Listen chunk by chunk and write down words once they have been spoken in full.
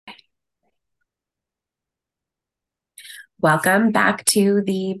Welcome back to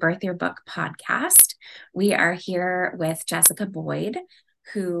the Birth Your Book podcast. We are here with Jessica Boyd,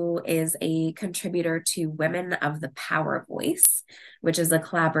 who is a contributor to Women of the Power Voice, which is a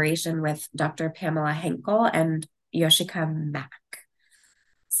collaboration with Dr. Pamela Henkel and Yoshika Mack.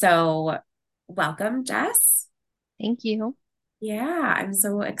 So, welcome, Jess. Thank you. Yeah, I'm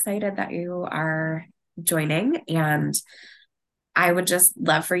so excited that you are joining, and I would just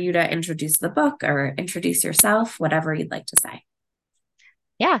love for you to introduce the book or introduce yourself, whatever you'd like to say.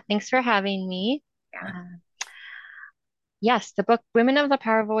 Yeah, thanks for having me. Yeah. Uh, yes, the book Women of the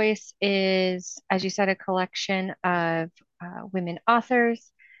Power Voice is, as you said, a collection of women authors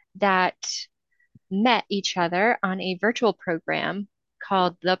that met each other on a virtual program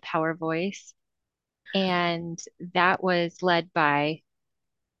called The Power Voice. And that was led by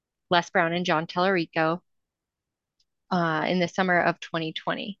Les Brown and John Tellerico in the summer of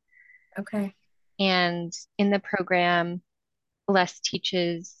 2020. Okay. And in the program, Les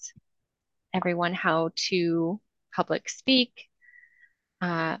teaches everyone how to public speak.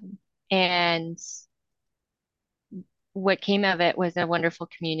 And what came of it was a wonderful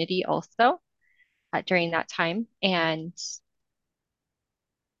community also during that time. And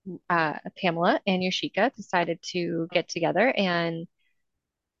Pamela and Yoshika decided to get together and,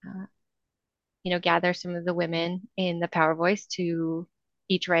 uh, gather some of the women in the Power Voice to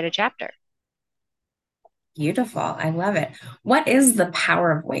each write a chapter. Beautiful. I love it. What is the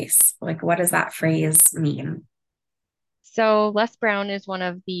power voice? Like, what does that phrase mean? So Les Brown is one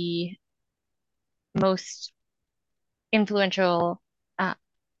of the most influential uh,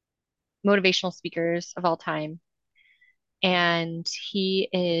 motivational speakers of all time. And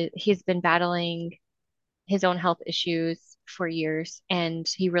he's been battling his own health issues for years, and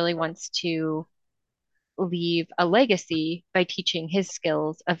he really wants to leave a legacy by teaching his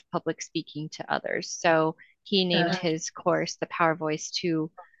skills of public speaking to others. So he named Uh, his course the Power Voice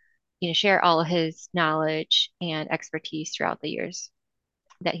to, share all his knowledge and expertise throughout the years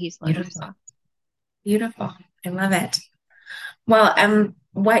that he's learned. Beautiful. So, Beautiful. I love it. Well,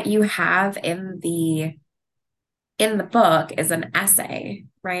 what you have in the book is an essay,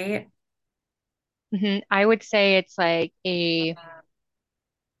 right? I would say it's like a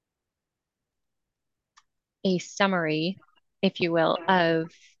summary, if you will,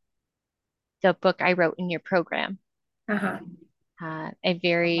 of the book I wrote in your program. Uh-huh. A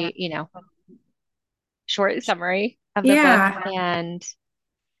very, short summary of the book Yeah. and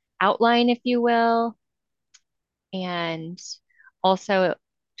outline, if you will, and also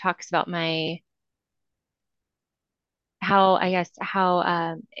talks about my how I guess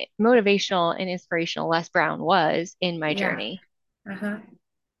how motivational and inspirational Les Brown was in my Yeah. journey. Uh-huh.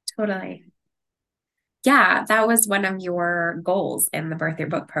 Totally. Yeah, that was one of your goals in the Birth Your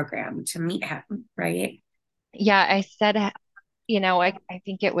Book program to meet him, right? Yeah, I said, I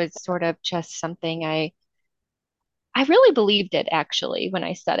think it was sort of just something I really believed it actually when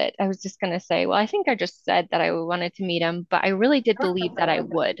I said it. I was just going to say, well, I think I just said that I wanted to meet him, but I really did believe that I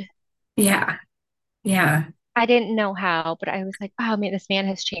would. Yeah. Yeah. I didn't know how, but I was like, wow, man, this man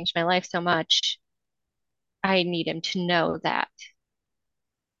has changed my life so much. I need him to know that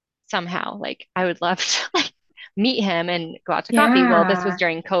somehow. Like, I would love to like meet him and go out to coffee. Well, this was Yeah.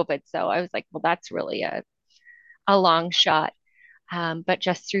 during COVID, so I was like, well, that's really a long shot. But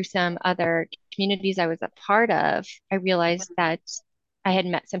just through some other communities I was a part of, I realized that I had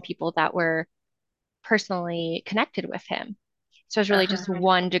met some people that were personally connected with him. So I was really just Uh-huh.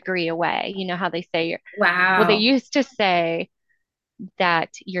 1 degree away. You know how they say, well, they Wow. used to say that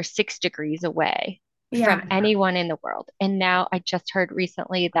you're 6 degrees away from Yeah. anyone in the world. And now I just heard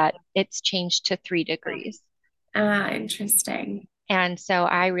recently that it's changed to 3 degrees. Ah, interesting. And so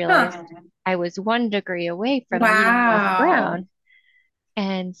I realized Huh. I was 1 degree away from meeting Les Wow. Brown.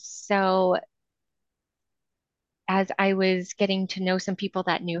 And so as I was getting to know some people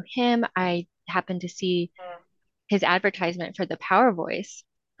that knew him, I happened to see his advertisement for the Power Voice.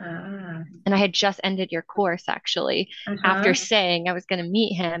 Ah, And I had just ended your course actually after uh-huh. saying I was going to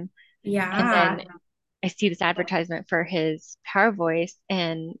meet him. And Yeah. then I see this advertisement for his Power Voice,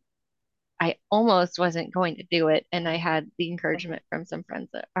 and I almost wasn't going to do it. And I had the encouragement from some friends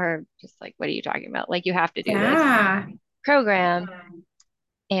that are just like, what are you talking about? Like, you have to do this Yeah. program.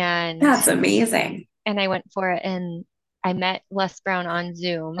 And That's amazing. I went for it, and I met Les Brown on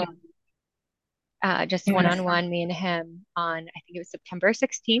Zoom, just one Yeah. on one, me and him on, I think it was September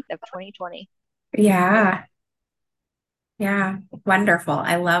 16th of 2020. Yeah. Yeah. Wonderful.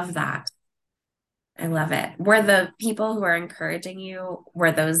 I love that. I love it. Were the people who are encouraging you,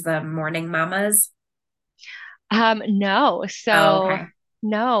 were those the morning mamas? No, Oh, so okay.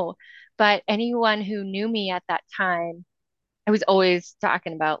 no, but anyone who knew me at that time I was always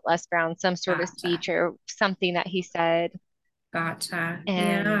talking about Les Brown, some sort of Gotcha. speech or something that he said. Gotcha.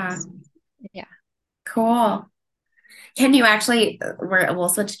 And Yeah. yeah. Cool. Can you actually, we'll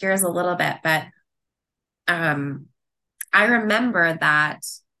switch gears a little bit, but um, I remember that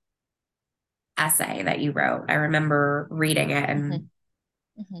essay that you wrote. I remember reading it Hmm. and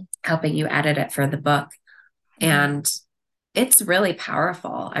Hmm. helping you edit it for the book. Hmm. And it's really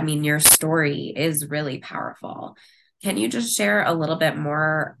powerful. I mean, your story is really powerful. Can you just share a little bit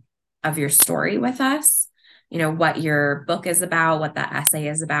more of your story with us? You know, what your book is about, what that essay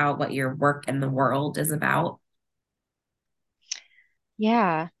is about, what your work in the world is about?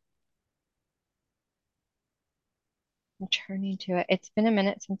 Yeah, I'm turning to it. It's been a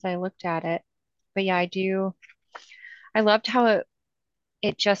minute since I looked at it. But yeah, I do. I loved how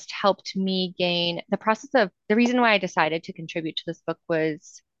it just helped me gain the process of the reason why I decided to contribute to this book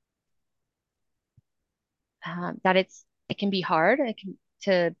was that it can be hard. It can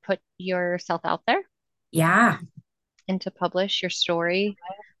to put yourself out there Yeah. and to publish your story.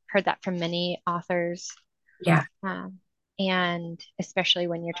 Heard that from many authors, Yeah. um, and especially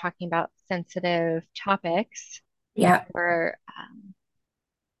when you're talking about sensitive topics Yeah. or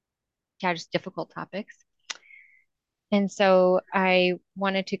yeah, just difficult topics. And so I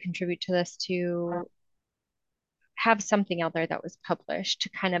wanted to contribute to this to have something out there that was published to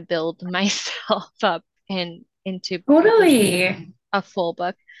kind of build myself up and into publishing Totally. a full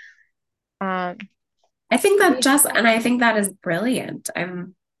book. Um, I think that yeah. just, and I think that is brilliant.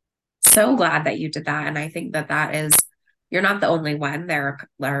 I'm so glad that you did that. And I think that that is, you're not the only one. There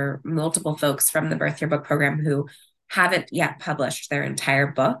are multiple folks from the Birth Your Book program who haven't yet published their entire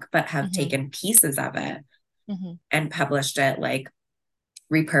book, but have Hmm. taken pieces of it Hmm. and published it, like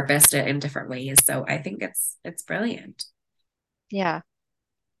repurposed it in different ways. So I think it's brilliant. Yeah.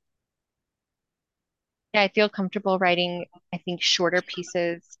 Yeah, I feel comfortable writing, I think, shorter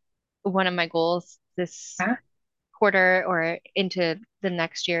pieces. One of my goals this Yeah. quarter or into the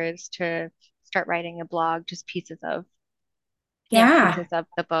next year is to start writing a blog, just Yeah. pieces of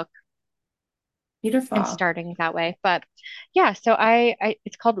the book and Beautiful. starting that way. But yeah, so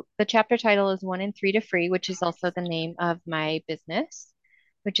it's called, the chapter title is One in Three to Free, which is also the name of my business,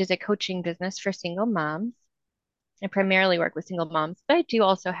 which is a coaching business for single moms. I primarily work with single moms, but I do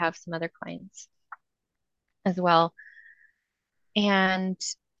also have some other clients as well. And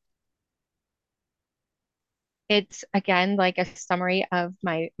it's again like a summary of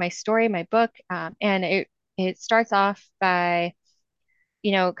my story, my book, and it starts off by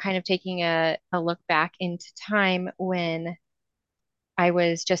kind of taking a look back into time when I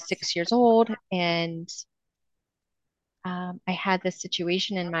was just 6 years old and I had this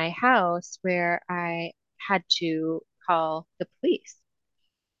situation in my house where I had to call the police.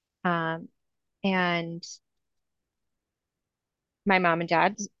 Um, and my mom and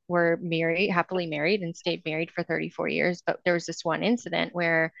dad were married, happily married, and stayed married for 34 years. But there was this one incident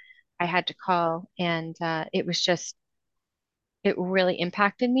where I had to call, and it really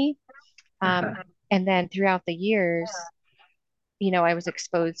impacted me. Um, Uh-huh. and then throughout the years, I was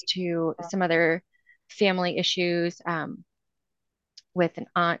exposed to some other family issues with an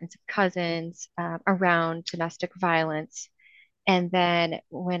aunt and some cousins around domestic violence. And then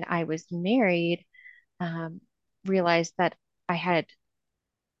when I was married, um, realized that I had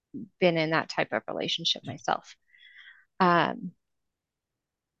been in that type of relationship myself. Um,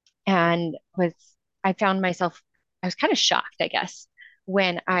 and I found myself, I was kind of shocked, I guess,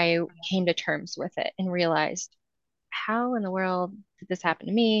 when I came to terms with it and realized how in the world did this happen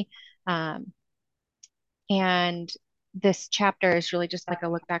to me? Um, and this chapter is really just like a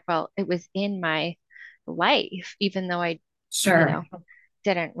look back. Well, it was in my life, even though I, you Sure. know,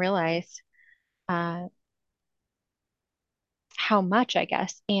 didn't realize uh, how much, I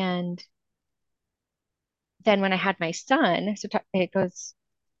guess. And then when I had my son, it goes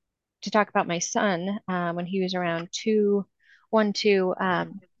to talk about my son when he was around 2.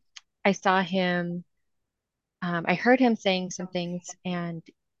 I saw him, I heard him saying some things and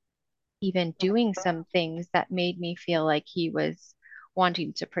even doing some things that made me feel like he was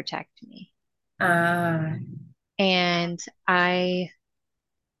wanting to protect me. Uh, And I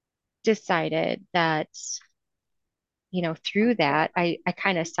decided that, through that, I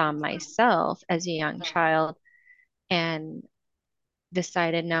kind of saw myself as a young child and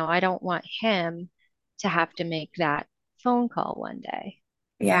decided, no, I don't want him to have to make that phone call one day.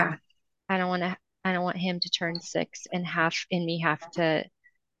 yeah. I don't want him to turn 6 and have to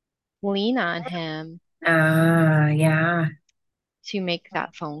lean on him Yeah. to make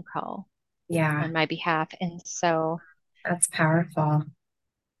that phone call Yeah. on my behalf. And so That's powerful.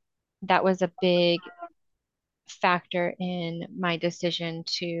 that was a big factor in my decision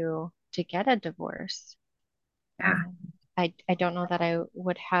to get a divorce. Yeah. I don't know that I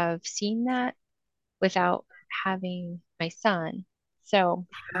would have seen that without having my son. So,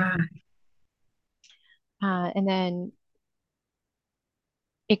 Ah, and then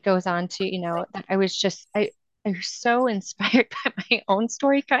it goes on to, that I was so inspired by my own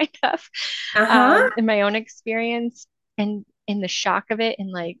story, kind of, uh-huh. in my own experience and in the shock of it,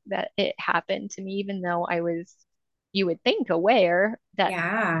 and like that it happened to me, even though I was, you would think, aware that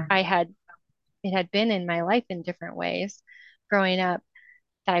Yeah. I had, it had been in my life in different ways growing up,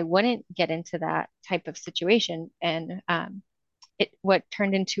 that I wouldn't get into that type of situation. And what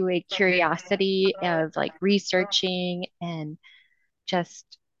turned into a curiosity of like researching and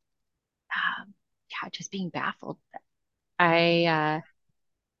just yeah, just being baffled. I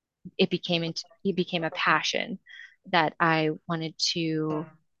it became a passion that I wanted to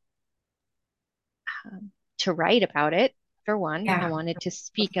write about it. For one, I Yeah. wanted to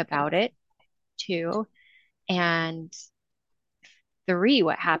speak about it too. And three,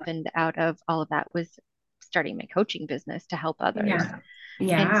 what happened out of all of that was starting my coaching business to help others. Yeah.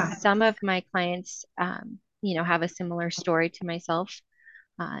 And Yeah. some of my clients, have a similar story to myself,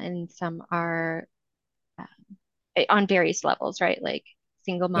 and some are on various levels, right? Like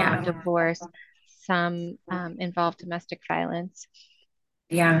single mom, Yeah. divorce, some involve domestic violence.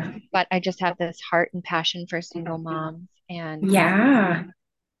 Yeah. But I just have this heart and passion for single moms, and Yeah.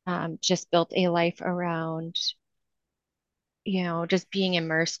 just built a life around, just being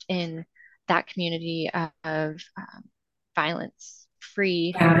immersed in that community of violence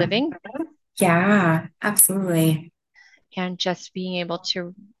free Yeah. living, Yeah. Absolutely. and just being able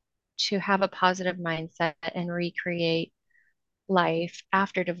to have a positive mindset and recreate life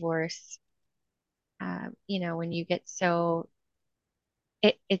after divorce. When you get so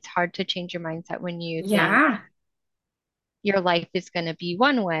it's hard to change your mindset when you think Yeah. your life is going to be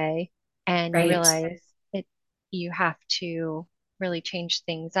one way and you Right. realize you have to really change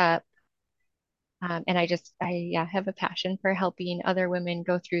things up. And I have a passion for helping other women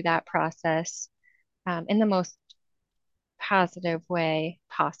go through that process, in the most positive way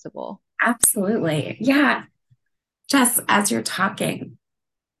possible. Absolutely. Yeah. Jess, as you're talking,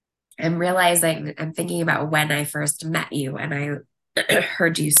 I'm thinking about when I first met you and I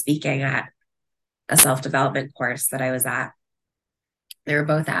heard you speaking at a self-development course that I was at. They were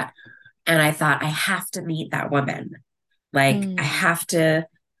both at. And I thought, I have to meet that woman. Like, I Mm. have to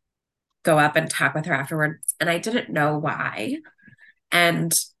go up and talk with her afterwards. And I didn't know why.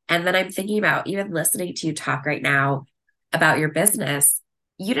 And and then I'm thinking about even listening to you talk right now about your business.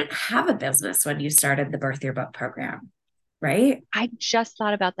 You didn't have a business when you started the Birth Your Book program, right? I just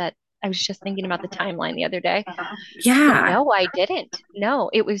thought about that. I was just thinking about the timeline the other day. And Yeah. no, I didn't. No,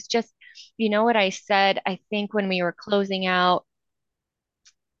 it was just, what I said, I think when we were closing out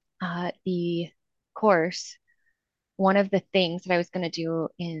the course, one of the things that I was going to do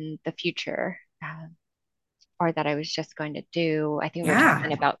in the future, or that I was just going to do, I think we were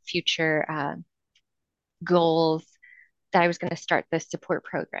talking Yeah. about future goals, that I was going to start this support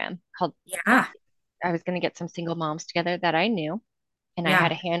program called, Yeah. I was going to get some single moms together that I knew, and I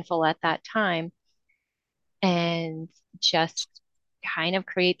had Yeah. a handful at that time, and just kind of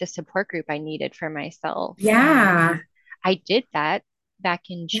create the support group I needed for myself. And Yeah. I did that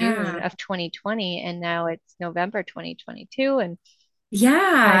back in June Yeah. of 2020, and now it's November 2022, and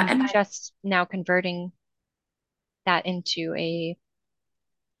Yeah. I'm And just now converting that into a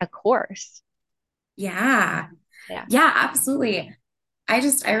course. yeah. Yeah. Yeah, absolutely. I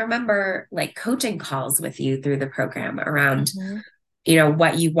remember like coaching calls with you through the program around, Hmm.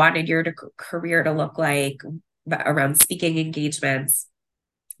 what you wanted your career to look like, around speaking engagements.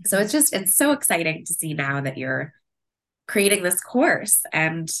 So it's so exciting to see now that you're creating this course.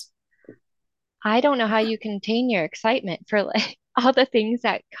 And I don't know how you contain your excitement for like all the things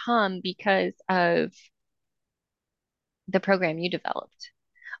that come because of the program you developed.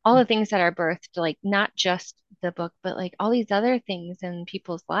 All the things that are birthed, like not just the book, but like all these other things in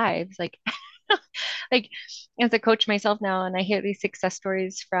people's lives. Like, like as a coach myself now, and I hear these success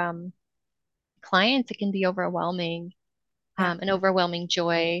stories from clients, it can be overwhelming, yeah, an overwhelming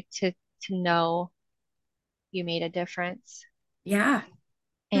joy to know you made a difference. yeah,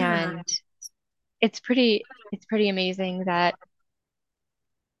 yeah, And it's pretty amazing that,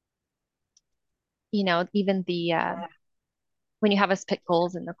 even the when you have us pick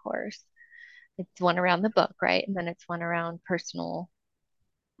goals in the course, it's one around the book, right? And then it's one around personal,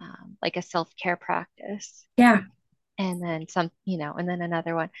 like a self-care practice. yeah, And then and then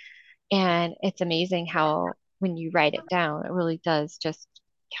another one. And it's amazing how when you write it down, it really does just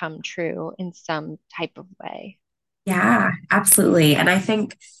come true in some type of way. Yeah, absolutely. And I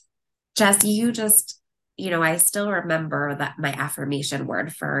think, Jess, you just, I still remember that my affirmation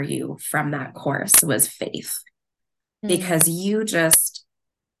word for you from that course was faith, Mm, because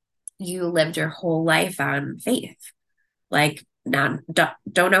you lived your whole life on faith. Like,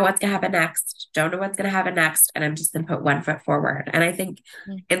 don't know what's gonna happen next. Don't know what's gonna happen next. And I'm just gonna put one foot forward. And I think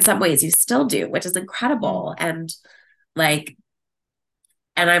mm, in some ways you still do, which is mm. incredible. And like,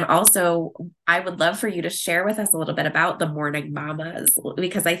 and I would love for you to share with us a little bit about the morning mamas,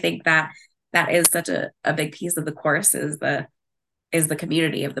 because I think that that is such a big piece of the course is the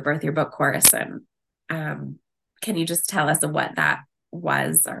community of the Birth Your Book course. And um, can you just tell us what that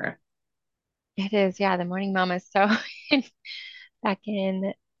was? Or It is, yeah, the morning mamas. So back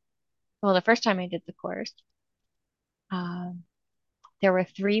in, well, the first time I did the course, um, there were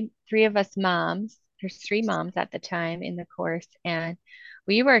three of us moms. There's three moms at the time in the course, and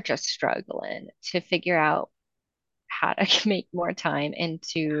we were just struggling to figure out how to make more time and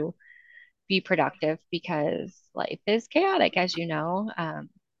to be productive because life is chaotic, as you know,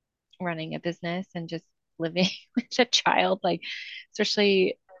 running a business and just living with a child, like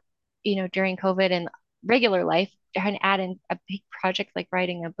especially, during COVID and regular life, trying to add in a big project like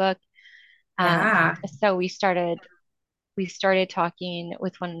writing a book. Um, yeah, so we started talking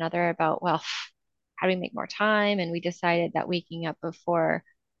with one another about, well, how do we make more time? And we decided that waking up before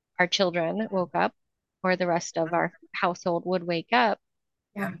our children woke up or the rest of our household would wake up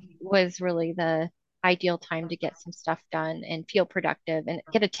yeah, was really the ideal time to get some stuff done and feel productive and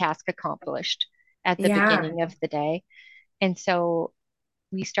get a task accomplished at the yeah, beginning of the day. And so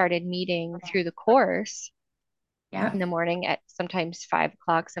we started meeting through the course yeah, in the morning at sometimes 5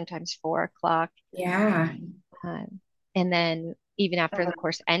 o'clock, sometimes 4 o'clock. yeah, And then even after the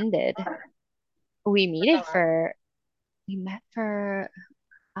course ended, we meted for we met for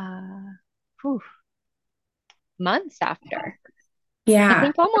uh whew, months after. I yeah,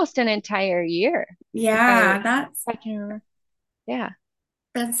 think almost an entire year, if I yeah. if I can remember. Yeah.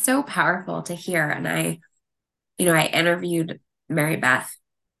 That's so powerful to hear. And I interviewed Mary Beth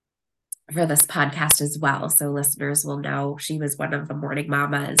for this podcast as well. So listeners will know she was one of the morning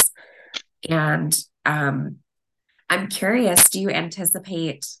mamas. And um, I'm curious, do you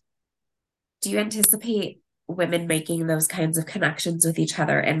anticipate women making those kinds of connections with each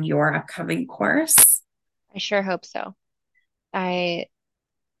other in your upcoming course? I sure hope so. I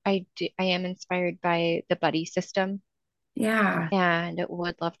I am inspired by the buddy system Yeah, and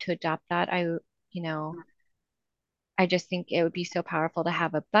would love to adopt that. You know, I just think it would be so powerful to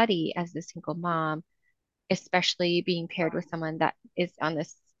have a buddy as a single mom, especially being paired with someone that is on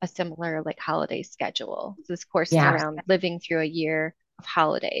this a similar like holiday schedule. So this course is yeah, around living through a year of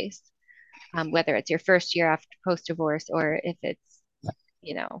holidays, whether it's your first year after post divorce or if it's,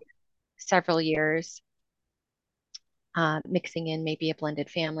 you know, several years, mixing in maybe a blended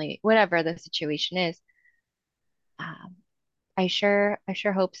family, whatever the situation is. Um, I sure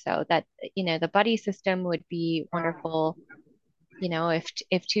hope so that, the buddy system would be wonderful.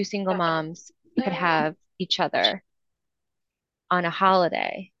 If two single moms could have each other on a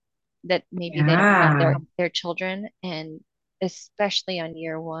holiday that maybe they don't have yeah, their children, and especially on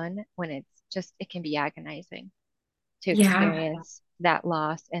year one when it can be agonizing to yeah. experience that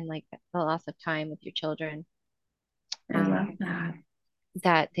loss and like the loss of time with your children. I love Um, that.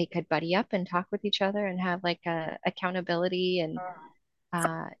 that they could buddy up and talk with each other and have like a accountability and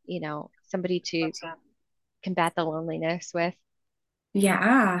somebody to combat the loneliness with.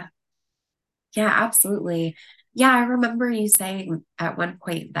 Yeah, yeah, absolutely. Yeah, I remember you saying at one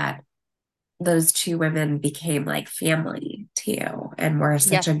point that those two women became like family to you and were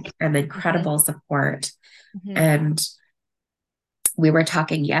such Yes. an Hmm. incredible support. Hmm. And we were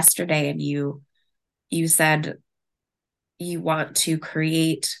talking yesterday, and you said you want to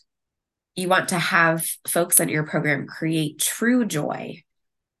create, you want to have folks in your program create true joy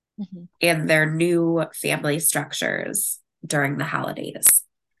Hmm. in their new family structures during the holidays.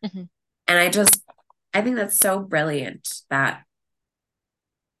 Hmm. And I think that's so brilliant that,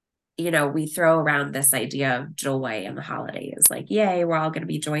 we throw around this idea of joy in the holidays, like, yay, we're all going to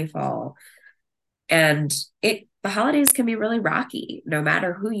be joyful. And the holidays can be really rocky, no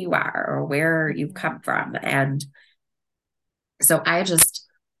matter who you are or where you've Hmm. come from. And so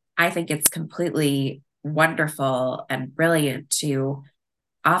I think it's completely wonderful and brilliant to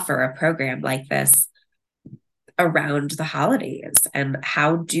offer a program like this around the holidays. And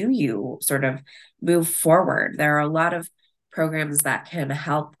how do you sort of move forward? There are a lot of programs that can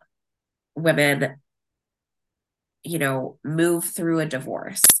help women, move through a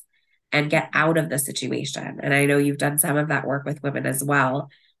divorce and get out of the situation. And I know you've done some of that work with women as well.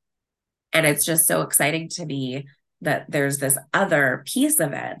 And it's just so exciting to me that there's this other piece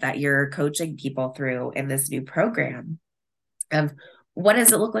of it that you're coaching people through in this new program of what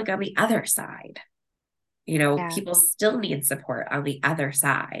does it look like on the other side? Yeah. People still need support on the other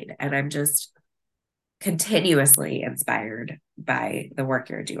side. And I'm just continuously inspired by the work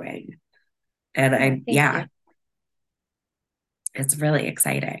you're doing. And Oh, thank you. it's really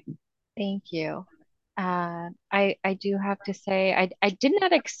exciting. Thank you. I do have to say I did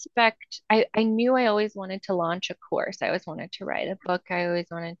not expect I knew I always wanted to launch a course. I always wanted to write a book. I always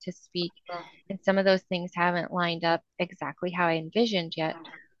wanted to speak. And some of those things haven't lined up exactly how I envisioned yet,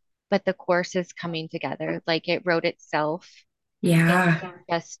 but the course is coming together. Like it wrote itself. It's Yeah.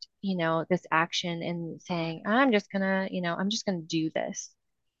 just, this action and saying, I'm just gonna do this.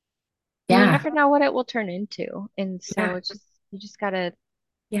 And you Yeah. never know what it will turn into. And so Yeah. it's just you just gotta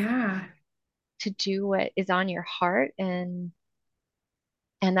Yeah. to do what is on your heart and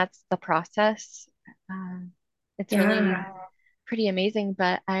that's the process. Um, it's really Yeah. pretty amazing,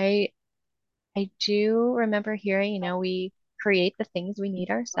 but I do remember hearing, we create the things we need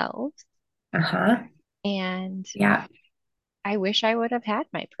ourselves, Uh-huh. and Yeah. I wish I would have had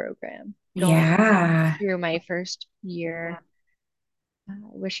my program going Yeah. through my first year. I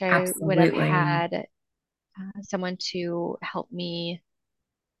wish I would have Absolutely. had someone to help me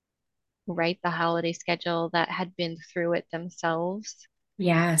write the holiday schedule that had been through it themselves.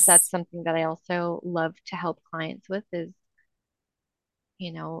 That's Yes. something that I also love to help clients with is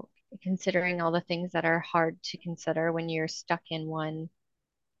you know, considering all the things that are hard to consider when you're stuck in one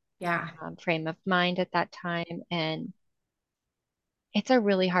Yeah. frame of mind at that time. And it's a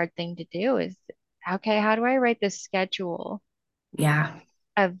really hard thing to do is, okay, how do I write this schedule Yeah.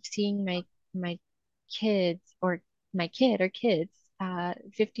 of seeing my kids or my kid or kids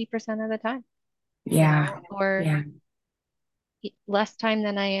 50% of the time, Yeah. or Yeah. less time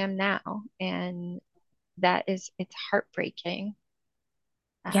than I am now. And it's heartbreaking.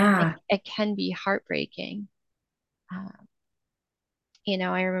 Yeah. It can be heartbreaking. Uh,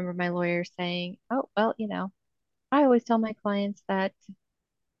 I remember my lawyer saying, "Oh, well, I always tell my clients that,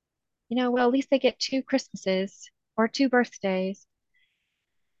 well, at least they get two Christmases or two birthdays."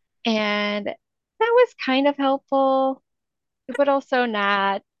 And that was kind of helpful, but also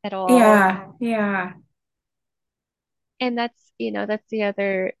not at all. Yeah. Yeah. And that's the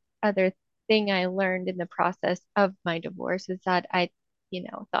other thing I learned in the process of my divorce is that I,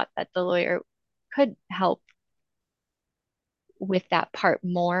 thought that the lawyer could help with that part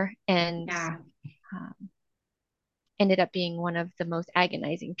more and Yeah. um, ended up being one of the most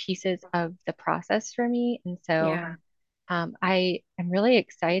agonizing pieces of the process for me. And so Yeah. I am really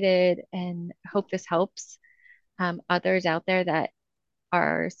excited and hope this helps others out there that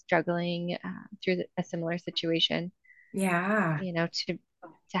are struggling through a similar situation, Yeah. to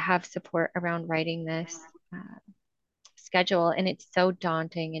have support around writing this schedule. And it's so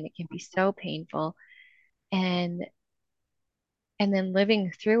daunting and it can be so painful. And and then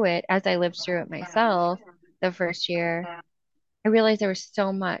living through it as I lived through it myself the first year, I realized there was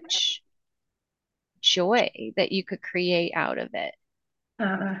so much joy that you could create out of it.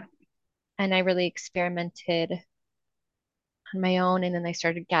 Uh, And I really experimented on my own. And then I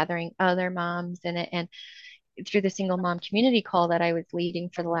started gathering other moms in it. And through the single mom community call that I was leading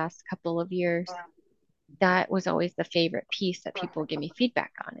for the last couple of years, that was always the favorite piece that people give me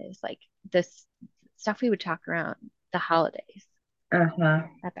feedback on is like this stuff we would talk around the holidays uh-huh.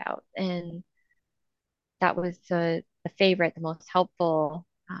 about. And that was the favorite, the most helpful,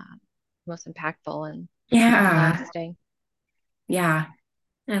 most impactful, and long Yeah. lasting. Yeah.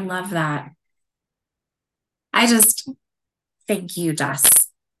 I love that. I just thank you, Jess.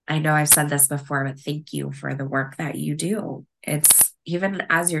 I know I've said this before, but thank you for the work that you do. It's even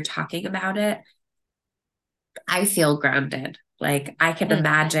as you're talking about it, I feel grounded. Like I can Mm.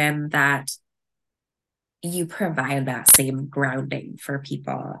 imagine that you provide that same grounding for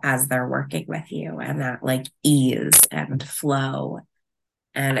people as they're working with you and that like ease and flow.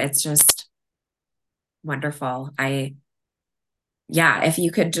 And it's just wonderful. Yeah, if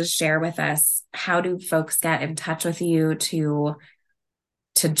you could just share with us, how do folks get in touch with you to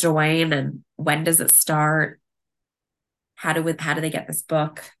join and when does it start? How do they get this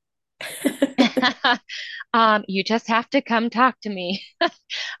book? You just have to come talk to me. Okay.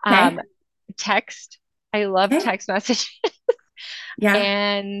 Um, text. I love Okay. text messages Yeah.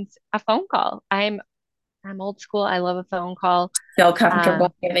 and a phone call. I'm old school. I love a phone call. Feel Um,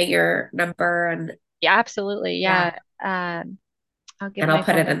 comfortable giving your number and yeah, absolutely. yeah. Yeah. I'll give And I'll my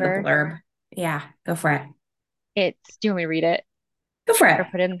put phone it in the number. blurb. Yeah, go for it. Do you want me to read it Go for it. or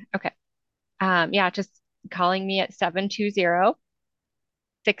put in? Okay. Yeah, just calling me at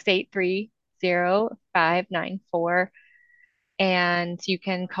 720-683-6266. 610-594. And you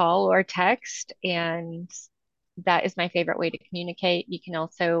can call or text, and that is my favorite way to communicate. You can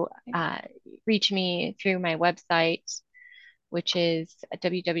also reach me through my website, which is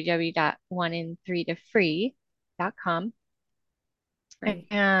www.onein3tofree.com. Right.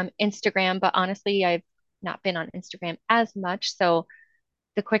 Instagram, but honestly, I've not been on Instagram as much. So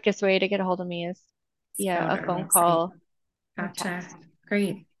the quickest way to get a hold of me is via Phone a or phone website. call or Gotcha. text.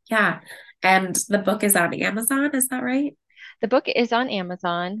 Great. Yeah. And the book is on Amazon, is that right? The book is on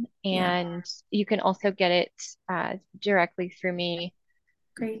Amazon, Yeah. and you can also get it directly through me.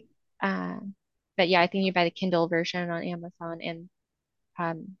 Great. Uh, but yeah, I think you buy the Kindle version on Amazon, and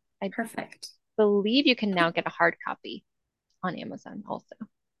I Perfect. believe you can now get a hard copy on Amazon also.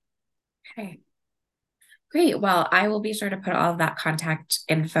 Okay. Great. Well, I will be sure to put all of that contact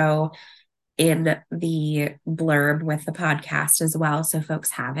info in the blurb with the podcast as well, so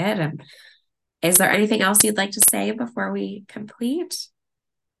folks have it. And is there anything else you'd like to say before we complete?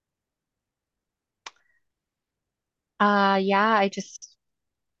 Yeah, I just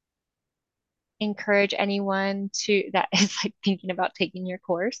encourage anyone to that is like thinking about taking your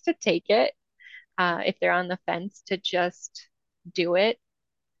course to take it. If they're on the fence, to just do it.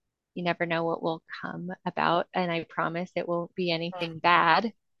 You never know what will come about, and I promise it won't be anything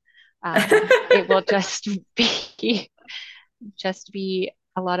bad. It will be just be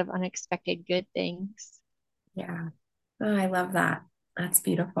a lot of unexpected good things. Yeah. Oh, I love that. That's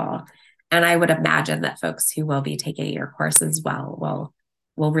beautiful. And I would imagine that folks who will be taking your course as well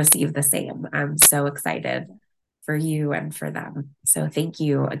will receive the same. I'm so excited for you and for them. So thank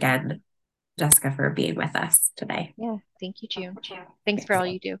you again, Jessica, for being with us today. Yeah, thank you, June. Thanks for Yes. all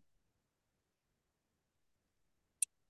you do.